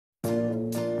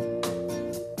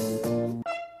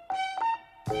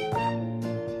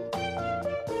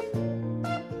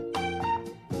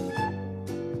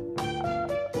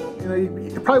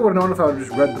You probably would have known if I would have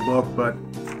just read the book, but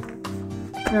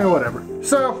yeah, whatever.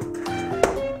 So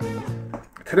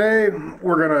today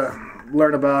we're gonna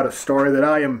learn about a story that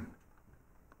I am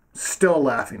still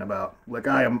laughing about. Like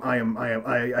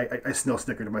I still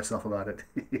snicker to myself about it.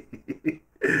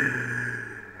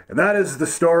 And that is the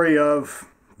story of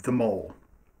the mole.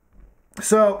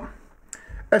 So,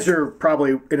 as you're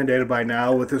probably inundated by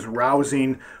now with this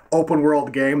rousing open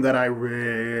world game that I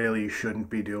really shouldn't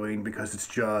be doing because it's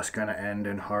just gonna end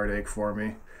in heartache for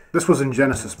me. This was in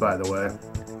Genesys, by the way.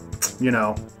 You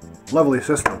know, lovely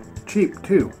system. Cheap,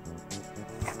 too.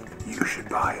 You should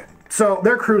buy it. So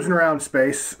they're cruising around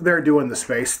space, they're doing the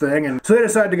space thing, and so they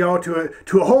decided to go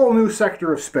to a whole new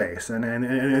sector of space, and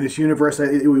in this universe,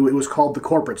 it was called the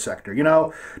corporate sector, you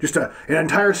know? Just an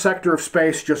entire sector of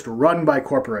space just run by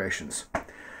corporations.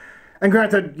 And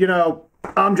granted, you know,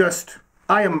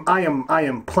 I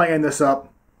am playing this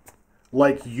up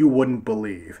like you wouldn't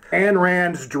believe. Ayn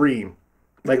Rand's dream.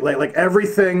 Like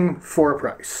everything for a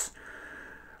price.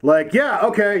 Like, yeah,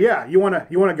 okay, yeah, you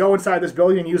wanna go inside this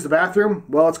building and use the bathroom?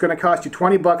 Well, it's gonna cost you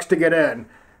 20 bucks to get in,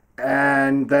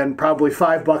 and then probably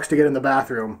 5 bucks to get in the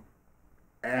bathroom,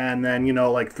 and then, you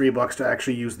know, like 3 bucks to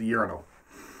actually use the urinal.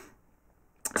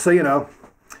 So, you know,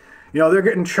 they're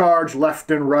getting charged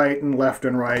left and right,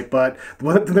 but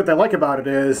the thing that they like about it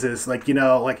is like, you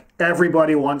know, like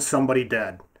everybody wants somebody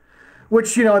dead.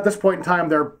 Which, you know, at this point in time,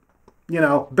 they're, you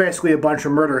know, basically a bunch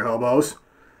of murder hobos.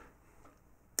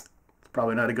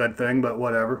 Probably not a good thing, but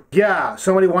whatever. Yeah,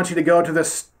 somebody wants you to go to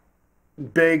this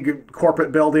big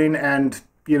corporate building and,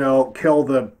 you know, kill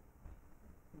the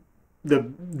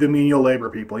menial labor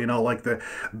people, you know, like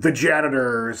the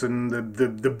janitors and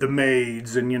the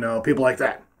maids and, you know, people like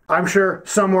that. I'm sure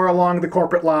somewhere along the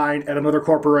corporate line at another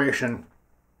corporation,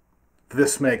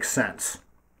 this makes sense.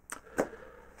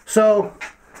 So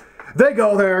they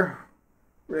go there.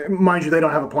 Mind you, they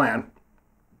don't have a plan.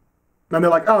 And they're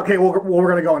like, oh, okay, well,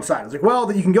 we're going to go inside. It's like, well,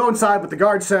 you can go inside, but the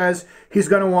guard says he's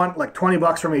going to want like 20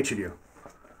 bucks from each of you.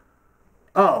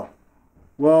 Oh,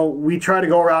 well, we try to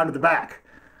go around to the back.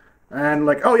 And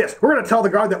like, oh, yes, we're going to tell the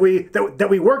guard that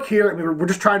we work here, and we're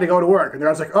just trying to go to work. And the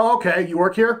guard's like, oh, okay, you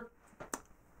work here?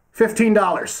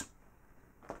 $15.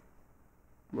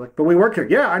 Like, but we work here.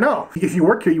 Yeah, I know. If you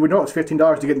work here, you would know it's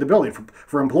 $15 to get in the building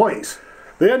for employees.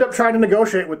 They end up trying to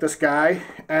negotiate with this guy,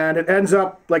 and it ends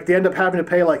up, like, they end up having to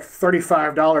pay, like,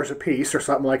 $35 a piece or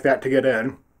something like that to get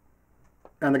in.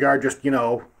 And the guard just, you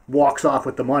know, walks off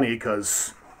with the money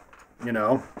because, you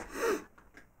know,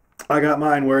 I got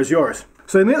mine, where's yours?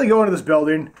 So they immediately go into this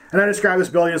building, and I describe this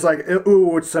building as like,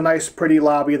 ooh, it's a nice, pretty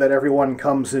lobby that everyone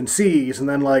comes and sees. And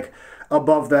then, like,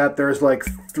 above that, there's like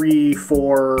 3,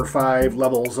 4, 5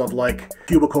 levels of like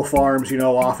cubicle farms, you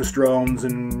know, office drones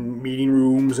and meeting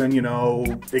rooms and, you know,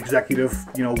 executive,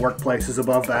 you know, workplaces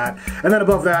above that. And then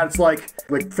above that, it's like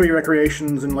 3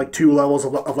 recreations and like 2 levels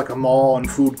of like a mall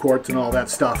and food courts and all that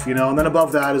stuff, you know. And then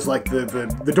above that is like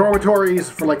the dormitories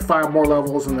for like 5 more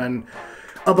levels, and then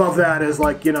above that is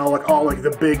like, you know, like all like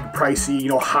the big pricey, you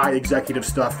know, high executive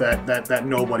stuff that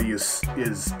nobody is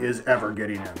ever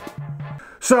getting in.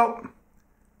 So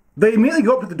they immediately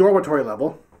go up to the dormitory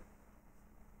level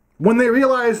when they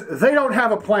realize they don't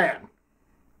have a plan.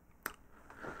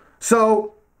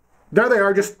 So there they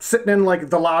are, just sitting in like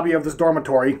the lobby of this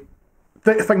dormitory,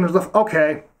 thinking,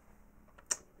 okay,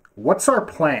 what's our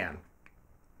plan?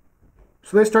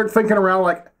 So they start thinking around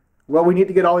like, well, we need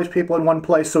to get all these people in one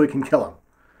place so we can kill them.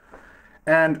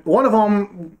 And one of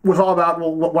them was all about,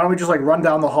 well, why don't we just like run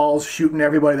down the halls shooting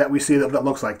everybody that we see that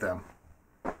looks like them?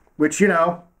 Which, you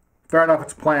know, fair enough,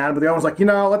 it's a plan, but the other one's like, you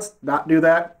know, let's not do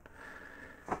that.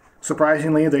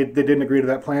 Surprisingly, they didn't agree to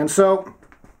that plan. So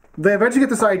they eventually get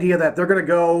this idea that they're going to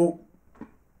go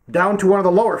down to one of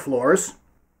the lower floors,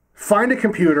 find a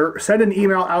computer, send an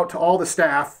email out to all the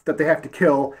staff that they have to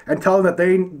kill, and tell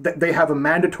them that they have a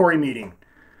mandatory meeting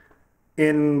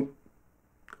in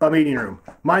a meeting room.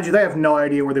 Mind you, they have no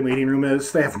idea where the meeting room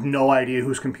is. They have no idea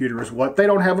whose computer is what. They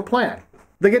don't have a plan.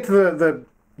 They get to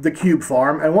the cube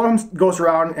farm, and one of them goes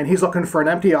around and he's looking for an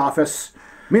empty office.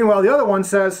 Meanwhile, the other one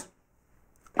says,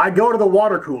 I go to the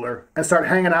water cooler and start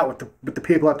hanging out with the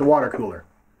people at the water cooler.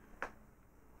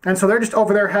 And so they're just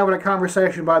over there having a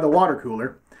conversation by the water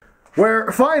cooler,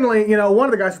 where finally, you know, one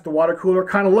of the guys at the water cooler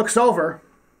kind of looks over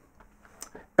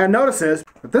and notices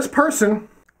that this person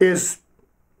is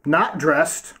not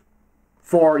dressed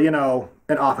for, you know,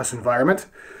 an office environment.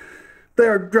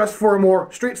 They're dressed for a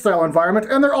more street-style environment,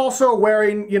 and they're also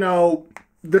wearing, you know,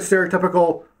 the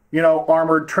stereotypical, you know,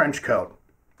 armored trench coat.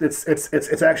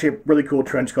 It's actually a really cool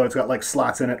trench coat. It's got like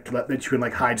slots in it that you can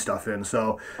like hide stuff in.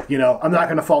 So, you know, I'm not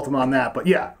going to fault them on that. But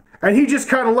yeah, And he just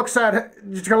kind of looks at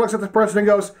this person and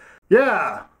goes,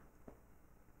 "Yeah.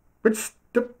 Which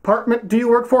department do you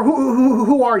work for?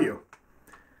 Who are you?"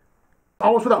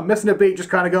 Almost without missing a beat, just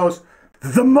kind of goes,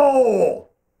 "The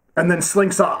mole," and then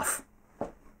slinks off.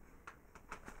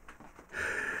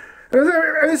 And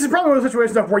this is probably one of those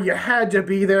situations where you had to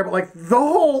be there, but like the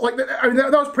whole, like, I mean,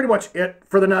 that was pretty much it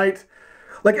for the night.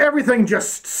 Like everything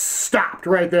just stopped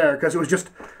right there because it was just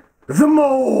the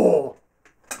mole.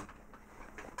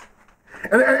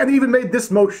 And he even made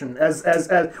this motion as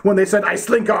when they said, "I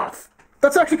slink off."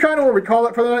 That's actually kind of what we call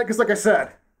it for the night, because like I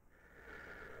said,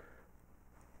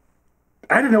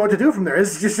 I didn't know what to do from there.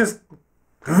 It's just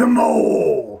the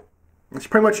mole. That's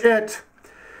pretty much it.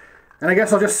 And I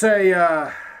guess I'll just say,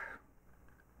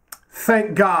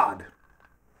 thank God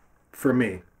for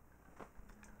me.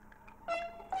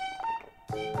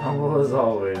 Humble as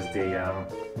always, DM.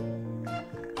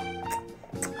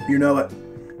 You know it.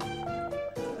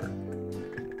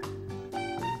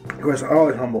 Of course,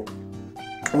 always humble.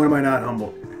 When am I not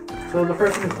humble? So the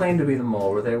person who claimed to be the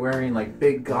mole, were they wearing like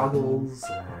big goggles?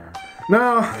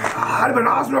 No, it'd have been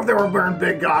awesome if they were wearing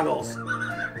big goggles.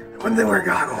 When they wear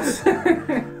goggles. This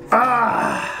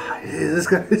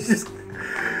guy is just.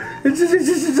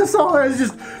 It's just all. It's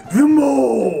just the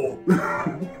mole.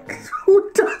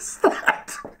 Who does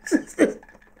that?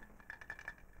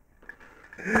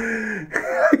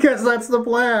 I guess that's the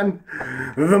plan.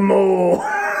 The mole.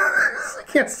 I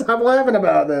can't stop laughing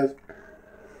about this.